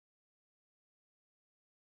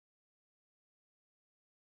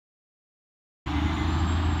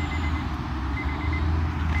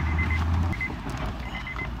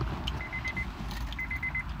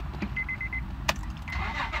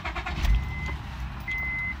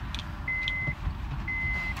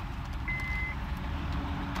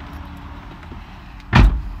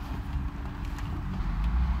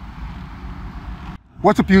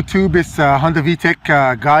What's up YouTube, it's Honda V-Tec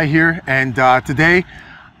guy here, and today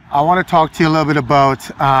I want to talk to you a little bit about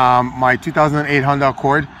my 2008 Honda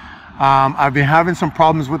Accord. I've been having some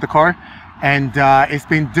problems with the car, and it's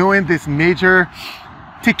been doing this major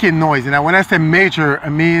ticking noise. And when I say major, I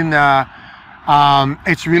mean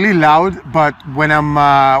it's really loud, but when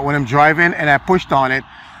I'm driving and I pushed on it,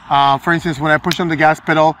 for instance, when I push on the gas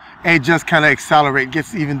pedal, it just kind of accelerates,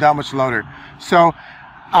 gets even that much louder. So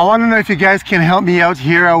I want to know if you guys can help me out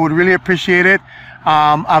here. I would really appreciate it.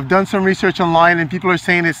 I've done some research online, and people are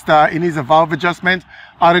saying it needs a valve adjustment.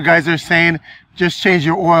 Other guys are saying just change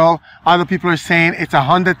your oil. Other people are saying it's a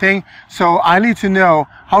Honda thing. So I need to know,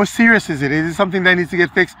 how serious is it? Is it something that needs to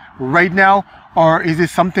get fixed right now, or is it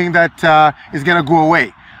something that is going to go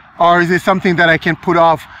away, or is it something that I can put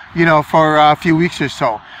off, you know, for a few weeks or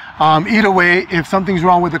so? Either way, if something's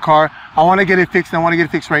wrong with the car, I want to get it fixed, and I want to get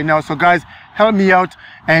it fixed right now. So guys, help me out,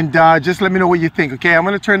 and just let me know what you think. Okay, I'm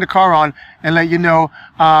going to turn the car on and let you know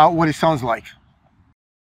what it sounds like.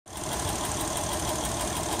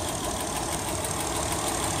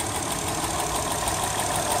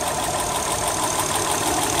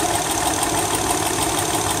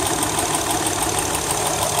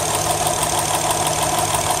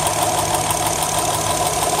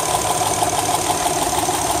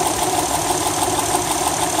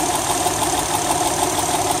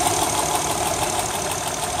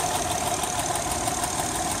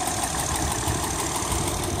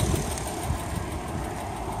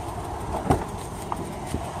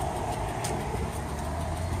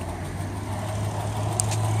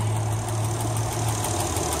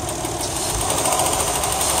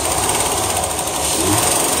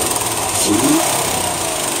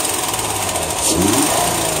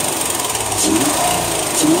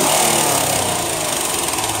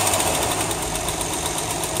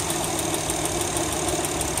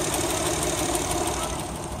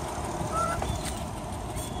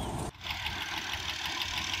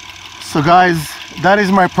 So guys, that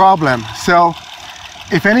is my problem. So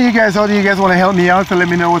if any of you guys out there, you guys want to help me out to let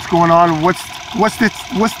me know what's going on, what's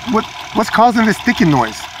causing this ticking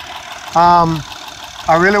noise,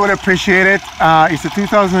 I really would appreciate it. It's a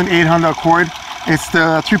 2008 Honda Accord. It's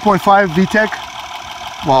the 3.5 V-Tec,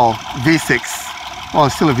 well, V6, well,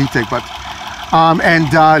 it's still a V-Tec, but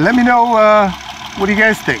and let me know what do you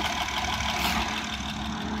guys think.